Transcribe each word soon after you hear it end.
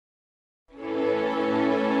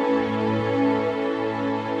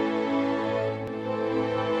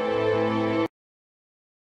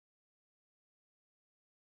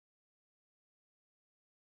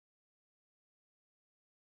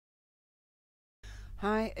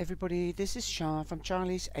Hi everybody, this is Shah from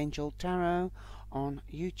Charlie's Angel Tarot on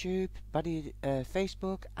YouTube,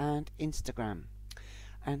 Facebook and Instagram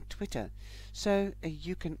and Twitter. So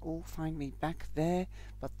you can all find me back there,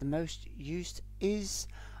 but the most used is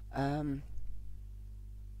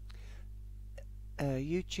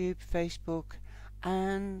YouTube, Facebook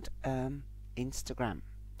and Instagram.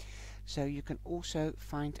 So you can also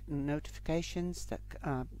find notifications that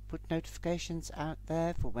put notifications out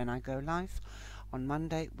there for when I go live on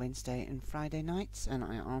Monday, Wednesday and Friday nights, and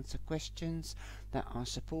I answer questions that are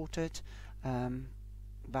supported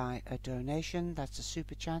by a donation. That's a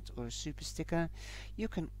super chat or a super sticker. You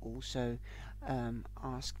can also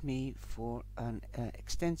ask me for an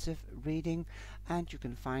extensive reading, and you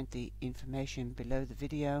can find the information below the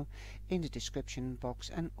video in the description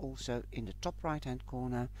box and also in the top right hand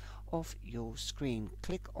corner of your screen.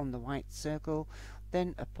 Click on the white circle,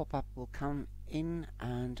 then a pop-up will come in,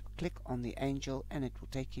 and click on the angel and it will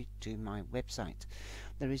take you to my website.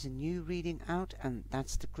 There is a new reading out, and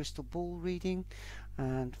that's the crystal ball reading,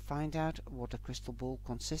 and find out what a crystal ball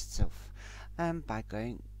consists of by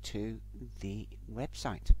going to the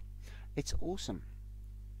website. It's awesome.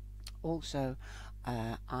 Also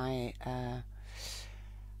I've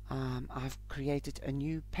created a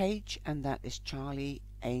new page, and that is Charlie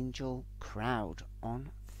Angel Crowd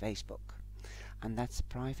on Facebook, and that's a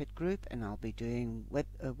private group, and I'll be doing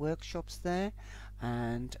workshops there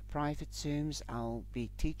and private Zooms. I'll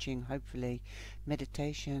be teaching hopefully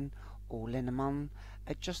meditation or Lenormand.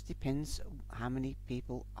 It just depends how many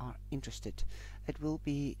people are interested. It will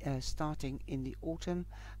be starting in the autumn,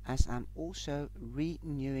 as I'm also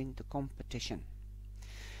renewing the competition.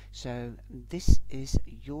 So this is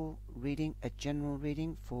your reading, a general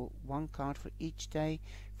reading for one card for each day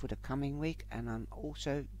for the coming week, and I'm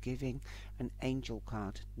also giving an angel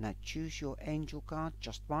card. Now choose your angel card,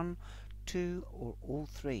 just one, two or all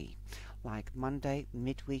three, like Monday,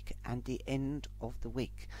 midweek and the end of the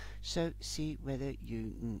week. So see whether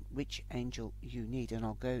which angel you need, and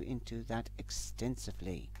I'll go into that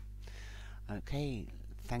extensively. Okay,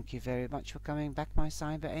 thank you very much for coming back, my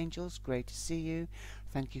cyber angels. Great to see you.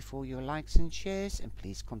 Thank you for your likes and shares, and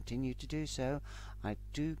please continue to do so. I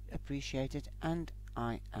do appreciate it, and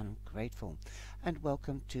I am grateful. And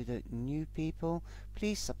welcome to the new people.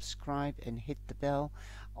 Please subscribe and hit the bell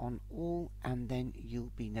on all, and then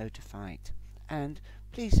you'll be notified. And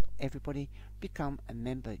please, everybody, become a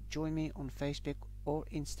member. Join me on Facebook or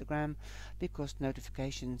Instagram, because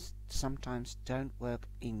notifications sometimes don't work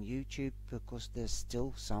in YouTube because there's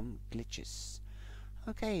still some glitches.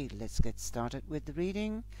 Okay, let's get started with the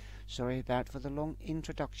reading. Sorry about for the long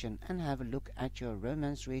introduction, and have a look at your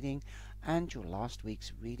romance reading and your last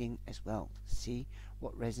week's reading as well. See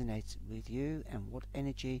what resonates with you and what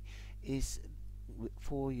energy is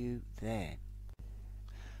for you there.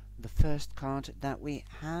 The first card that we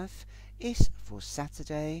have is for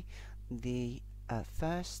Saturday, the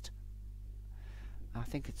first, I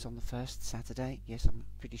think it's on the first Saturday. Yes, I'm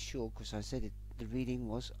pretty sure, because I said it, the reading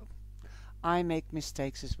was. I make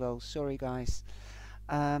mistakes as well, sorry guys.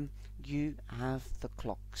 You have the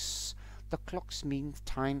clocks. The clocks mean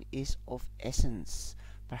time is of essence.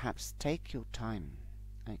 Perhaps take your time,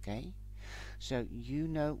 okay? So you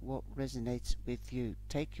know what resonates with you.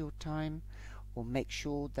 Take your time, or make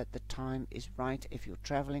sure that the time is right. If you're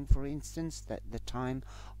traveling, for instance, that the time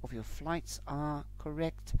of your flights are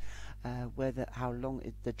correct, how long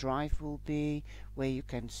the drive will be, where you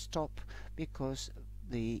can stop, because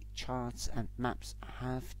the charts and maps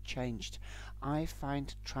have changed. I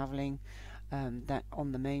find traveling that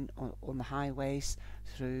on the highways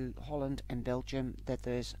through Holland and Belgium, that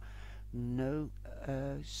there's no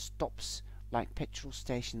stops like petrol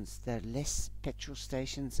stations. There are less petrol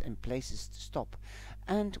stations and places to stop.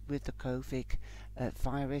 And with the COVID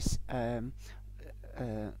virus,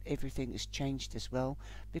 everything is changed as well,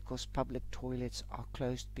 because public toilets are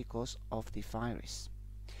closed because of the virus.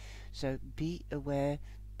 So be aware,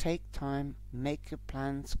 take time, make your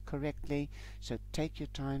plans correctly. So take your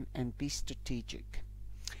time and be strategic.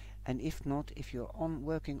 And if not, if you're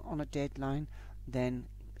working on a deadline, then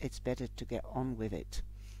it's better to get on with it.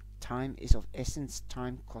 Time is of essence.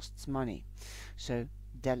 Time costs money. So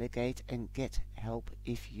delegate and get help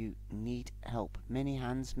if you need help. Many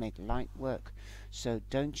hands make light work, so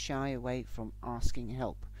don't shy away from asking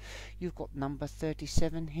help. You've got number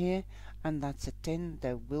 37 here, and that's a 10.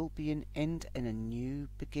 There will be an end and a new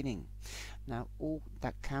beginning. Now all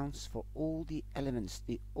that counts for all the elements,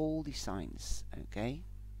 all the signs, okay?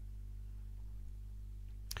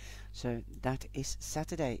 So that is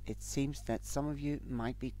Saturday. It seems that some of you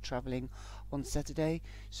might be traveling on Saturday,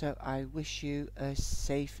 so I wish you a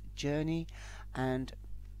safe journey, and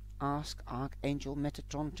ask Archangel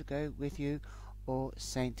Metatron to go with you, or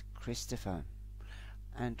Saint Christopher,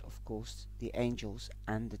 and of course the angels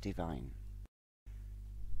and the divine.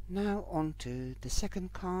 Now on to the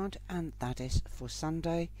second card, and that is for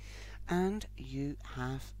Sunday, and you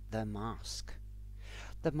have the Mask.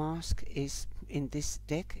 The Mask is, in this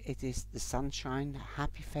deck, it is the sunshine,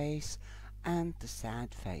 happy face, and the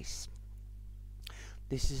sad face.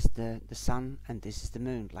 This is the sun, and this is the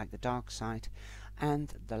moon, like the dark side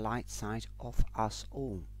and the light side of us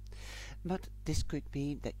all. But this could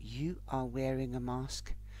be that you are wearing a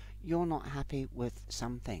mask, you're not happy with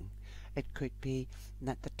something. It could be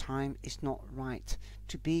that the time is not right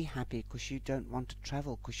to be happy because you don't want to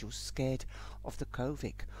travel because you're scared of the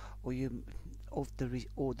COVID,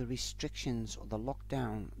 or the restrictions or the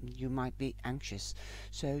lockdown. You might be anxious,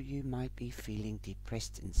 so you might be feeling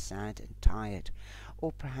depressed and sad and tired,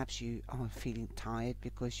 or perhaps you are feeling tired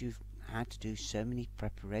because you've had to do so many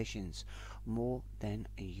preparations, more than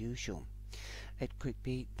usual. It could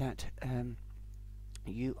be that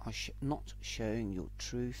you are not showing your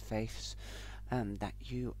true face, that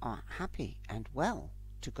you are happy and well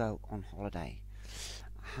to go on holiday.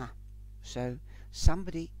 So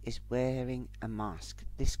somebody is wearing a mask.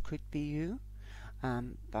 This could be you,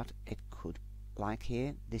 but it could, like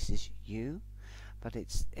here, this is you, but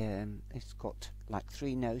it's got like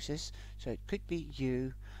 3 noses, so it could be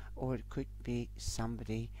you, or it could be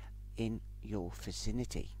somebody in your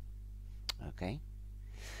vicinity. Okay,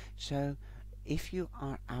 so if you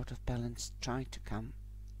are out of balance, try to come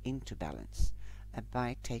into balance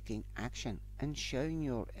by taking action and showing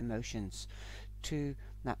your emotions to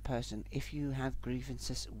that person. If you have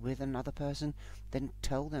grievances with another person, then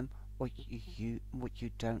tell them what you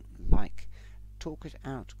don't like. Talk it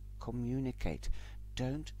out, communicate.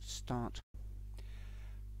 Don't start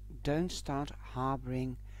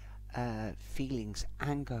harboring feelings,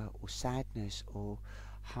 anger or sadness or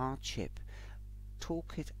hardship.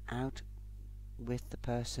 Talk it out with the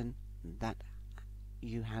person that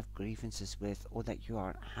you have grievances with, or that you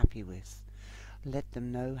are happy with. Let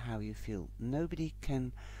them know how you feel. Nobody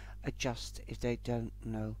can adjust if they don't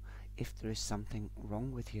know if there is something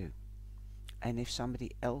wrong with you. And if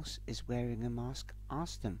somebody else is wearing a mask,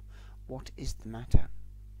 ask them, what is the matter?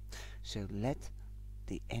 So let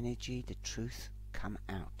the energy, the truth come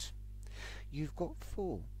out. You've got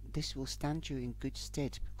 4. This will stand you in good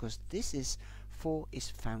stead, because this is 4 is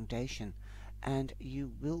foundation, and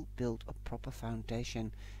you will build a proper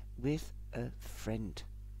foundation with a friend.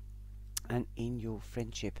 And in your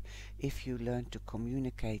friendship, if you learn to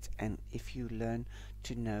communicate, and if you learn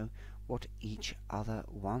to know what each other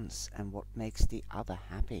wants and what makes the other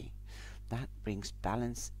happy, that brings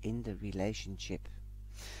balance in the relationship.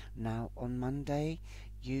 Now on Monday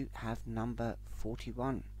you have number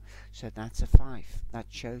 41, so that's a 5. That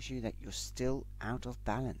shows you that you're still out of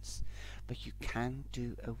balance, but you can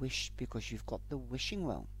do a wish because you've got the wishing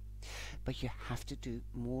well. But you have to do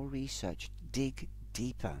more research, dig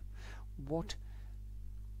deeper. What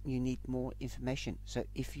you need more information. So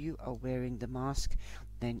if you are wearing the mask,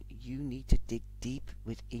 then you need to dig deep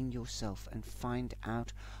within yourself and find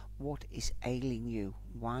out what is ailing you,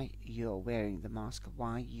 why you are wearing the mask,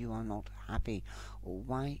 why you are not happy, or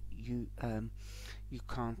why you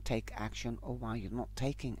can't take action, or why you're not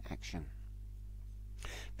taking action.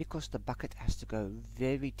 Because the bucket has to go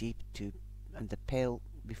very deep to the pail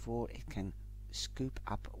before it can scoop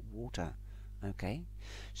up water. Okay,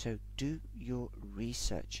 so do your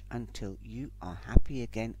research until you are happy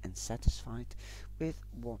again and satisfied with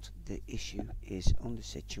what the issue is on the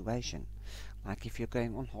situation. Like if you're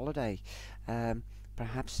going on holiday,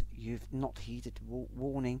 perhaps you've not heeded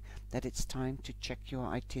warning that it's time to check your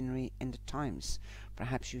itinerary and the times.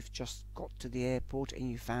 Perhaps you've just got to the airport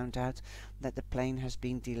and you found out that the plane has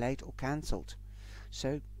been delayed or cancelled.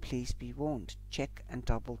 So please be warned, check and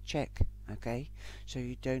double check, okay, so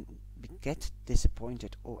you don't get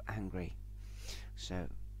disappointed or angry. So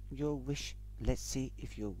your wish, let's see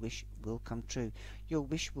if your wish will come true. Your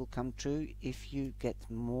wish will come true if you get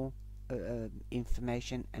more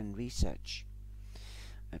information and research,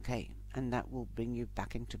 okay, and that will bring you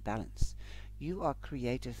back into balance. You are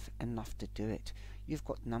creative enough to do it. You've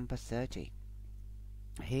got number 30.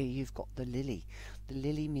 Here you've got the lily. The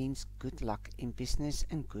lily means good luck in business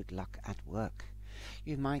and good luck at work.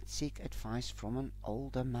 You might seek advice from an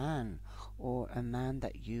older man, or a man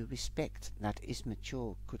that you respect that is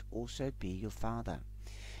mature. Could also be your father,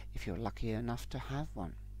 if you're lucky enough to have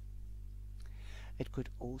one. It could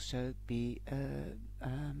also be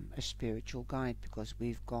a spiritual guide, because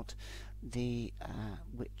we've got the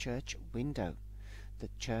church window. The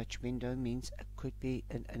church window means it could be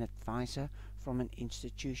an advisor from an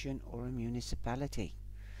institution or a municipality,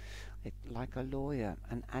 like a lawyer,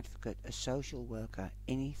 an advocate, a social worker,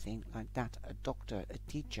 anything like that, a doctor, a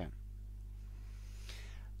teacher.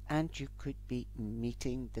 And you could be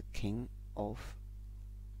meeting the King of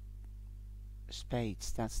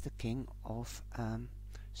Spades. That's the King of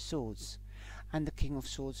Swords. And the King of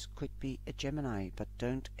Swords could be a Gemini, but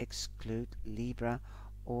don't exclude Libra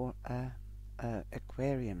or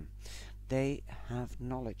Aquarium. They have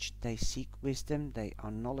knowledge, they seek wisdom, they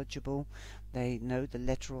are knowledgeable, they know the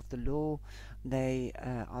letter of the law, they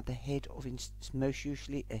are the head of, most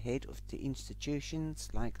usually a head of the institutions,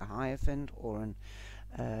 like a Hierophant or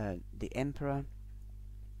the Emperor.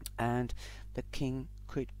 And the King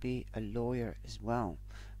could be a lawyer as well,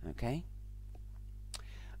 okay?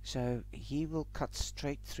 So he will cut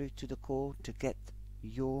straight through to the core to get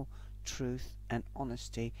your truth and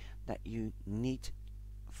honesty that you need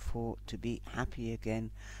for to be happy again,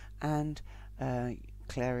 and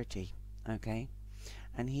clarity, okay?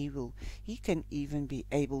 And he can even be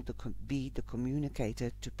able to be the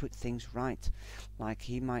communicator to put things right. Like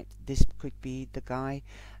this could be the guy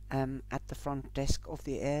at the front desk of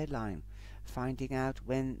the airline, finding out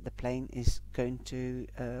when the plane is going to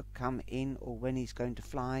come in, or when he's going to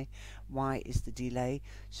fly, why is the delay.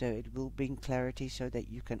 So it will bring clarity so that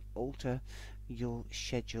you can alter your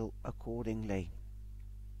schedule accordingly.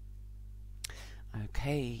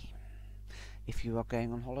 Okay, if you are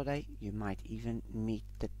going on holiday, you might even meet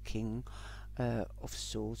the King of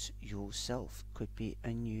Swords yourself. Could be a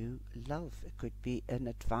new love, it could be an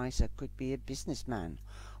advisor, could be a businessman.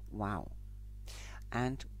 Wow.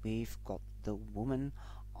 And we've got the Woman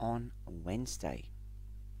on Wednesday.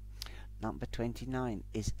 Number 29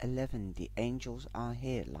 is 11. The angels are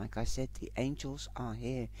here. Like I said, the angels are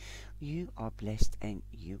here. You are blessed and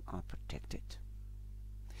you are protected.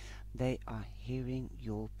 They are hearing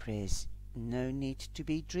your prayers. No need to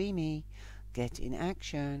be dreamy. Get in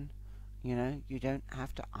action. You know, you don't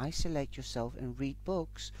have to isolate yourself and read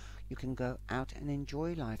books. You can go out and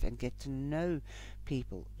enjoy life and get to know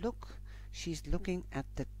people. Look, she's looking at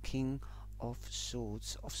the King of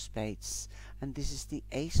Swords, of Spades, and this is the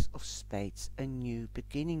Ace of Spades, a new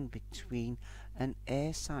beginning between an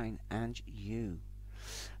air sign and you.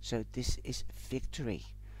 So this is victory.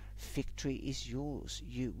 Victory is yours.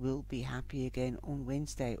 You will be happy again on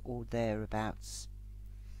Wednesday or thereabouts.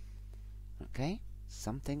 Okay?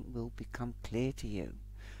 Something will become clear to you.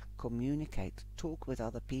 Communicate, talk with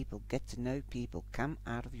other people, get to know people, come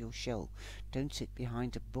out of your shell. Don't sit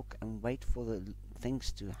behind a book and wait for the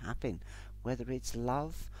things to happen, whether it's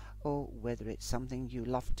love, or whether it's something you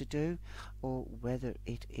love to do, or whether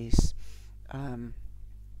it is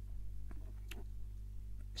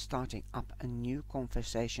starting up a new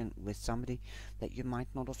conversation with somebody that you might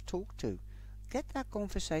not have talked to. Get that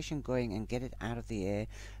conversation going and get it out of the air.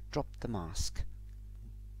 Drop the mask.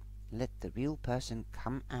 Let the real person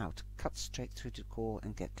come out, cut straight through to the core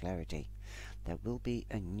and get clarity. There will be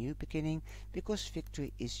a new beginning because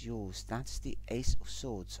victory is yours. That's the Ace of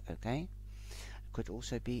Swords, okay? Could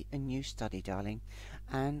also be a new study, darling.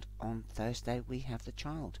 And on Thursday we have the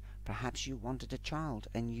Child. Perhaps you wanted a child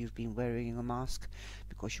and you've been wearing a mask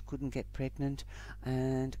because you couldn't get pregnant,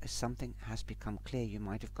 and something has become clear. You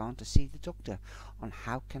might have gone to see the doctor on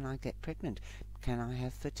how can I get pregnant. Can I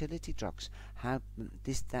have fertility drugs? How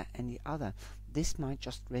this, that and the other. This might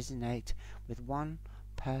just resonate with one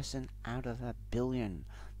person out of a billion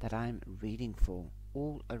that I'm reading for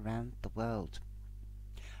all around the world.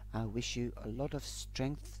 I wish you a lot of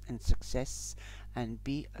strength and success, and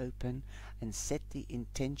be open and set the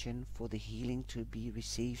intention for the healing to be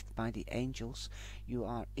received by the angels. You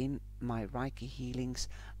are in my Reiki healings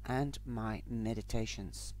and my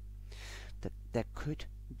meditations. There could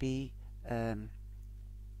be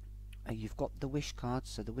you've got the wish card,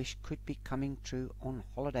 so the wish could be coming true on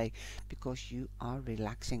holiday because you are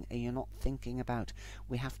relaxing and you're not thinking about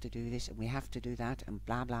we have to do this and we have to do that and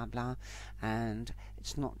blah blah blah, and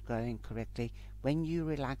it's not going correctly. When you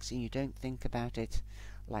relax and you don't think about it,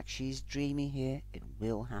 like she's dreamy here, it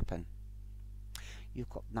will happen. You've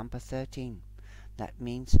got number 13. That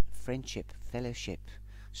means friendship, fellowship,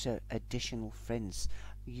 so additional friends.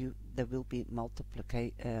 There will be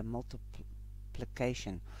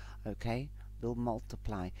multiplication, okay, will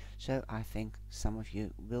multiply. So I think some of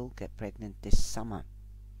you will get pregnant this summer.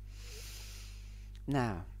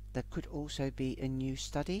 Now, there could also be a new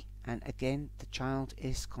study, and again the Child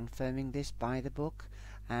is confirming this by the book,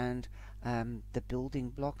 and the building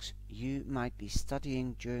blocks. You might be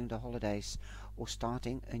studying during the holidays or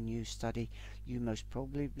starting a new study. You most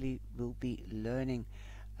probably will be learning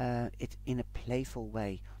it in a playful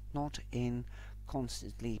way, not in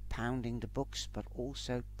constantly pounding the books, but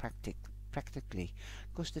also practically,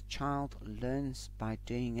 because the child learns by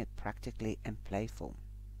doing it practically and playful.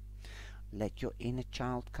 Let your inner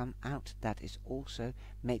child come out. That is also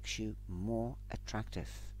makes you more attractive.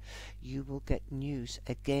 You will get news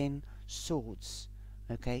again. Swords,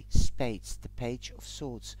 okay, spades, the page of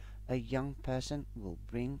swords. A young person will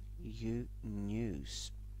bring you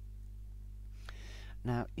news.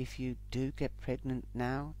 Now, if you do get pregnant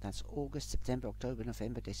now, that's August, September, October,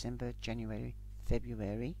 November, December, January,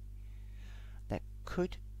 February, that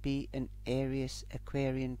could be an Aries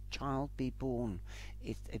Aquarian child be born.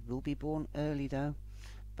 It will be born early though,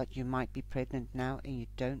 but you might be pregnant now and you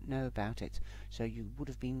don't know about it. So you would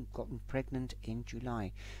have been gotten pregnant in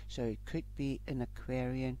July. So it could be an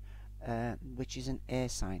Aquarian, which is an air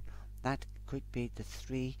sign. That could be the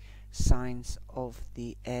 3 signs of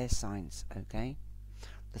the air signs, okay?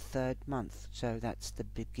 The 3rd month, so that's the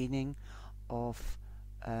beginning of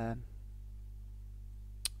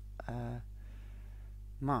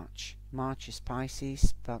March. March is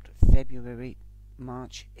Pisces, but February,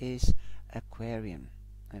 March is Aquarian.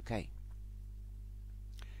 Okay,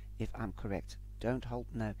 if I'm correct. Don't hold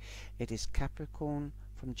no. It is Capricorn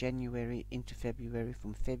from January into February,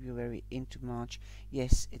 from February into March.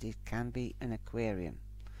 Yes, it can be an Aquarian.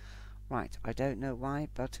 Right, I don't know why,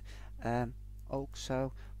 but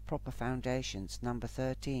also proper foundations, number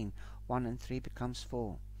 13. 1 and 3 becomes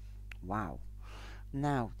 4. Wow.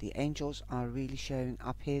 Now, the angels are really showing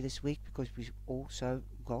up here this week, because we've also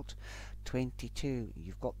got 22.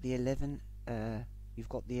 You've got the 11,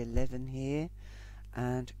 here,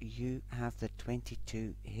 and you have the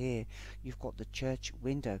 22 here. You've got the church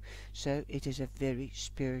window. So it is a very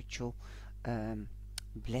spiritual,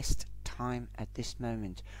 blessed time at this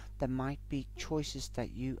moment. There might be choices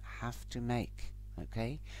that you have to make,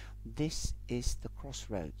 okay? This is the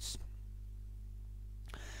crossroads.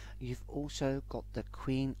 You've also got the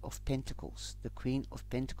Queen of Pentacles. The Queen of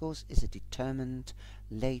Pentacles is a determined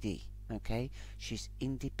lady, okay? She's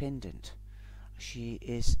independent.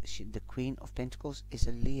 The Queen of Pentacles is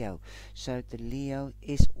a Leo. So the Leo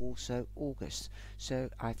is also August. So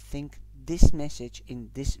I think this message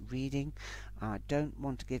in this reading, I don't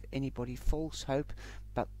want to give anybody false hope,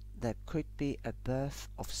 but there could be a birth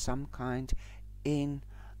of some kind in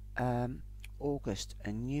August.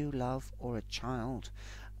 A new love or a child.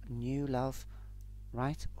 New love,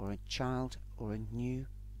 right, or a child, or a new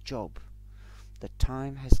job. The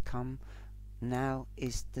time has come. Now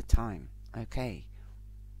is the time, okay?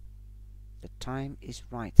 The time is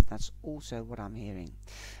right. That's also what I'm hearing.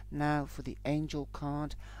 Now for the angel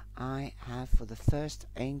card, I have, for the first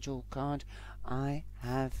angel card, I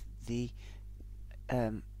have the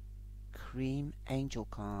cream angel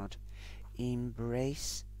card.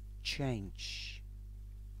 Embrace change.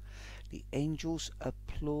 The angels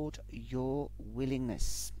applaud your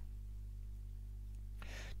willingness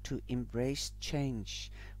to embrace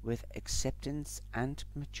change with acceptance and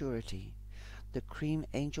maturity. The cream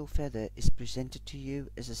angel feather is presented to you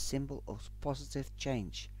as a symbol of positive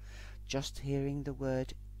change. Just hearing the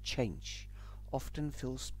word change often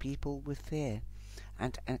fills people with fear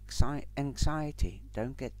and anxiety.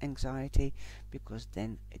 Don't get anxiety, because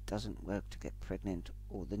then it doesn't work to get pregnant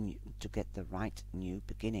or to get the right new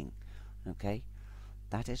beginning. Okay,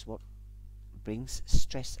 that is what brings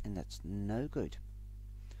stress, and that's no good.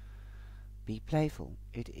 Be playful.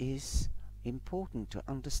 It is important to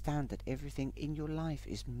understand that everything in your life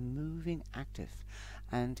is moving, active,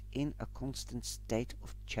 and in a constant state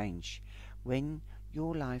of change. When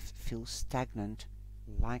your life feels stagnant,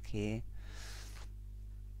 like here,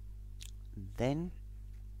 then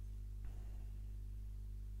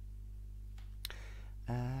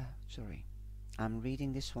sorry, I'm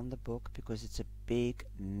reading this from the book because it's a big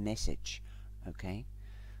message, okay?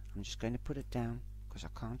 I'm just going to put it down because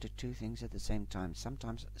I can't do 2 things at the same time.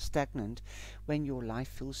 Sometimes stagnant, when your life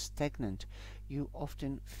feels stagnant, you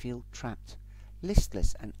often feel trapped,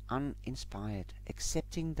 listless and uninspired,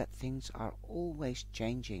 accepting that things are always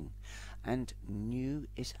changing, and new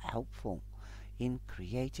is helpful in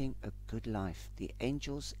creating a good life. The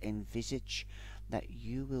angels envisage that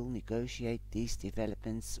you will negotiate these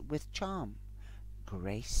developments with charm,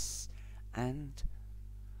 grace, and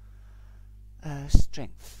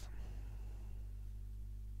strength.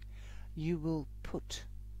 You will put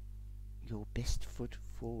your best foot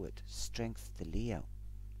forward, strength the Leo,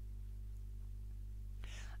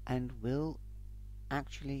 and will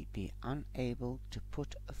actually be unable to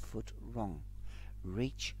put a foot wrong.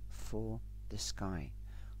 Reach for the sky,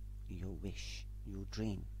 your wish, your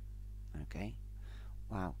dream. Okay,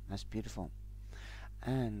 wow, that's beautiful.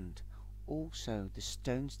 And also the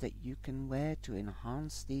stones that you can wear to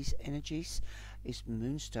enhance these energies is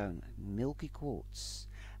moonstone, milky quartz,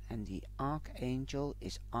 and the archangel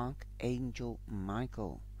is Archangel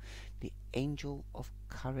Michael, the angel of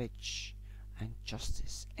courage and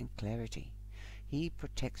justice and clarity. He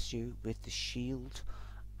protects you with the shield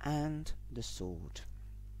and the sword.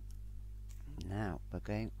 Now we're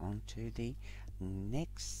going on to the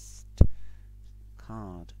next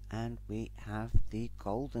card, and we have the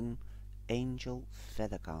golden angel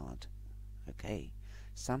feather card. Okay,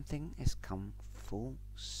 something has come full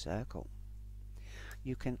circle.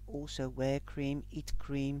 You can also wear cream, eat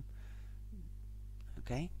cream,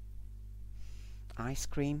 okay, ice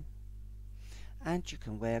cream, and you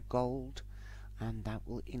can wear gold, and that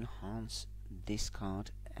will enhance this card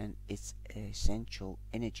and its essential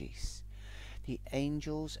energies. The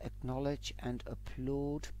angels acknowledge and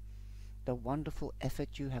applaud the wonderful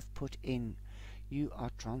effort you have put in. You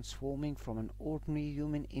are transforming from an ordinary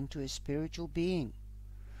human into a spiritual being.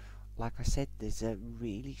 Like I said, there's a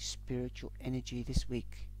really spiritual energy this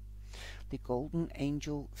week. The golden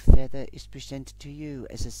angel feather is presented to you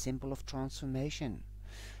as a symbol of transformation.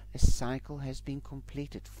 A cycle has been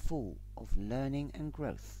completed full of learning and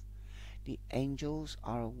growth. The angels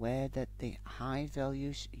are aware that the high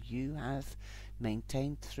values you have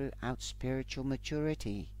maintained throughout spiritual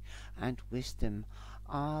maturity and wisdom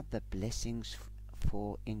are the blessings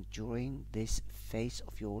for enduring this phase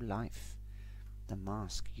of your life. The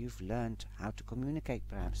mask, you've learned how to communicate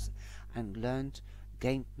perhaps, and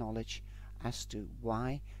gained knowledge as to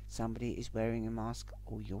why somebody is wearing a mask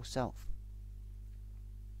or yourself.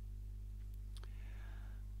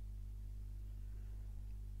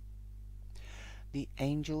 The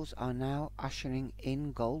angels are now ushering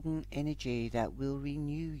in golden energy that will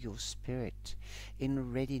renew your spirit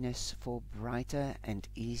in readiness for brighter and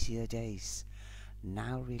easier days.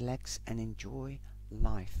 Now relax and enjoy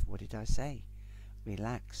life. What did I say?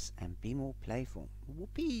 Relax and be more playful.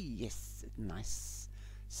 Whoopee! Yes, nice.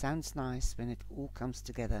 Sounds nice when it all comes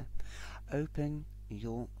together. Open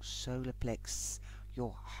your solar plex,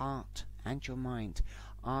 your heart and your mind.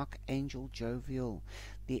 Archangel Jovial,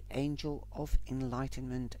 the angel of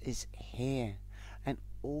enlightenment, is here, and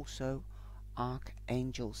also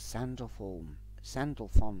Archangel Sandalphon,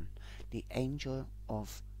 the angel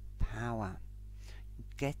of power.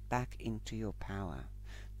 Get back into your power.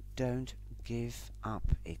 Don't give up.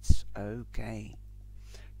 It's okay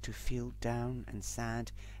to feel down and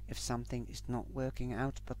sad if something is not working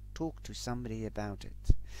out, but talk to somebody about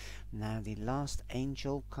it. Now the last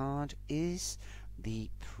angel card is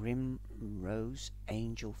the primrose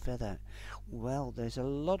angel feather. Well, there's a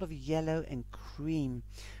lot of yellow and cream,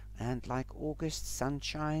 and like August,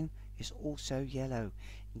 sunshine is also yellow.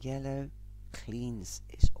 Yellow cleans,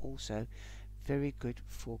 is also very good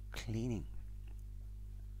for cleaning.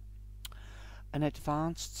 An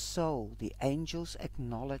advanced soul. The angels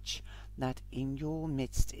acknowledge that in your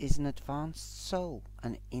midst is an advanced soul,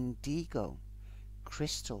 an indigo,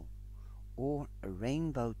 crystal, or a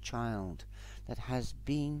rainbow child that has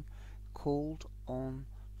been called on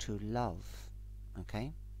to love.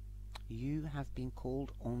 Okay? You have been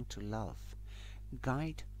called on to love,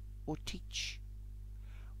 guide, or teach.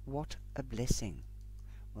 What a blessing.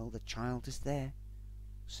 Well, the child is there.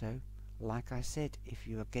 So, like I said, if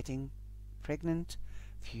you are getting pregnant,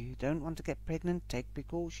 if you don't want to get pregnant, take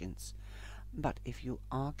precautions. But if you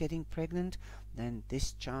are getting pregnant, then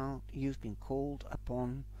this child, you've been called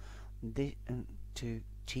upon to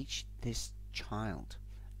teach this child,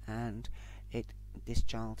 and this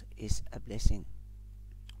child is a blessing.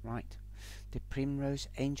 Right. The primrose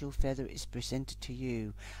angel feather is presented to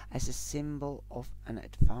you as a symbol of an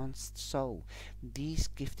advanced soul. These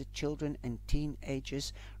gifted children and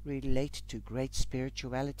teenagers relate to great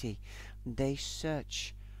spirituality. They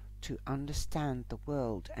search to understand the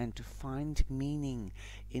world and to find meaning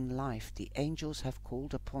in life. The angels have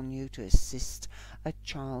called upon you to assist a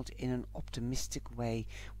child in an optimistic way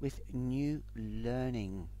with new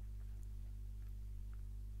learning.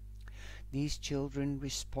 These children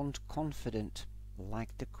respond confident,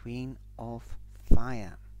 like the Queen of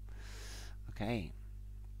Fire. Okay.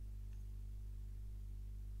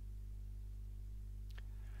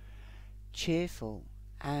 Cheerful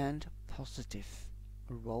and positive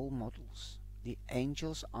role models. The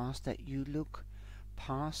angels ask that you look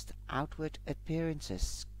past outward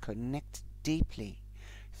appearances, connect deeply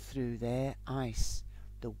through their eyes,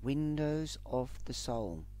 the windows of the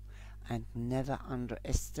soul, and never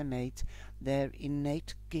underestimate their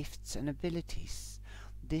innate gifts and abilities.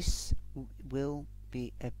 This will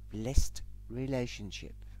be a blessed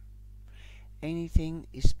relationship. Anything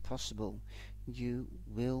is possible. you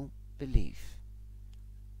will believe.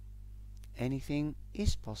 Anything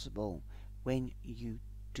is possible when you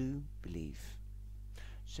do believe.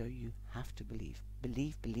 So you have to believe.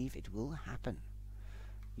 Believe it will happen.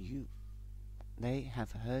 They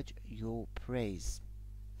have heard your praise.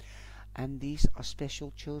 And these are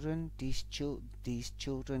special children. These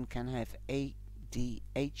children can have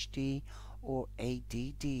ADHD or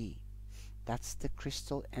ADD. That's the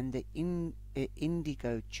crystal and the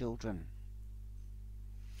indigo children.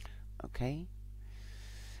 Okay?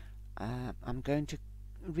 I'm going to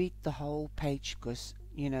read the whole page because,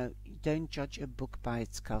 don't judge a book by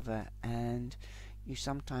its cover, and you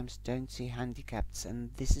sometimes don't see handicaps, and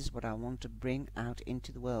this is what I want to bring out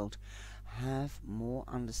into the world. Have more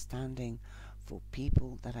understanding for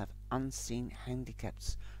people that have unseen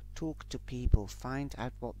handicaps. Talk to people, find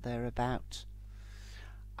out what they're about.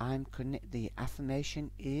 The affirmation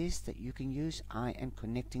is that you can use I am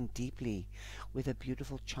connecting deeply with a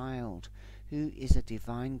beautiful child who is a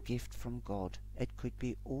divine gift from God. It could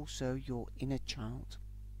be also your inner child.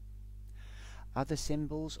 Other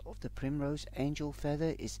symbols of the primrose angel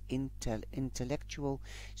feather is intellectual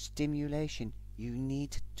stimulation. You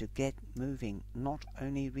need to get moving, not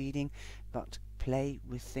only reading, but play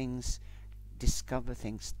with things, discover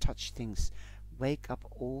things, touch things, wake up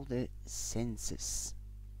all the senses.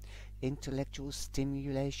 Intellectual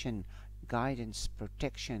stimulation, guidance,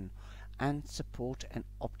 protection, and support and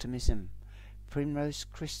optimism. Primrose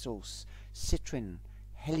crystals, citrine,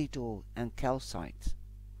 helidor, and calcite.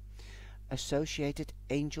 Associated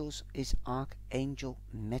angels is Archangel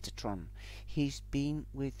Metatron. He's been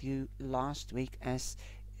with you last week, as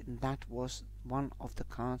that was one of the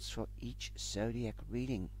cards for each zodiac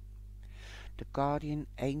reading. The guardian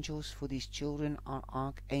angels for these children are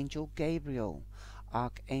Archangel Gabriel,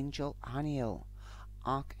 Archangel Haniel,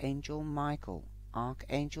 Archangel Michael,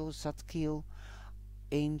 Archangel Zadkiel,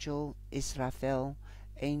 Angel Israfel,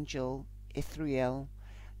 Angel Ithriel,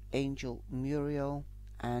 Angel Muriel,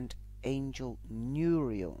 and Angel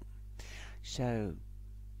Nuriel. So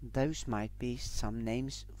those might be some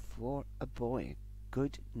names for a boy,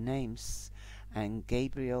 good names, and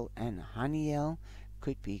Gabriel and Haniel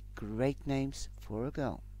could be great names for a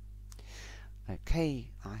girl. Okay,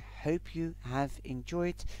 I hope you have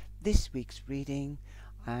enjoyed this week's reading,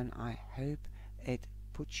 and I hope it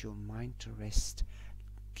puts your mind to rest.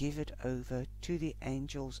 Give it over to the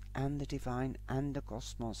angels and the divine and the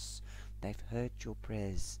cosmos. They've heard your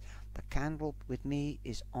prayers. The candle with me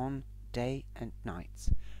is on day and night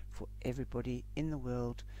for everybody in the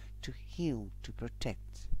world to heal, to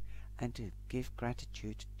protect, and to give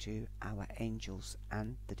gratitude to our angels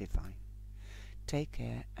and the divine. Take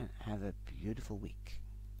care and have a beautiful week.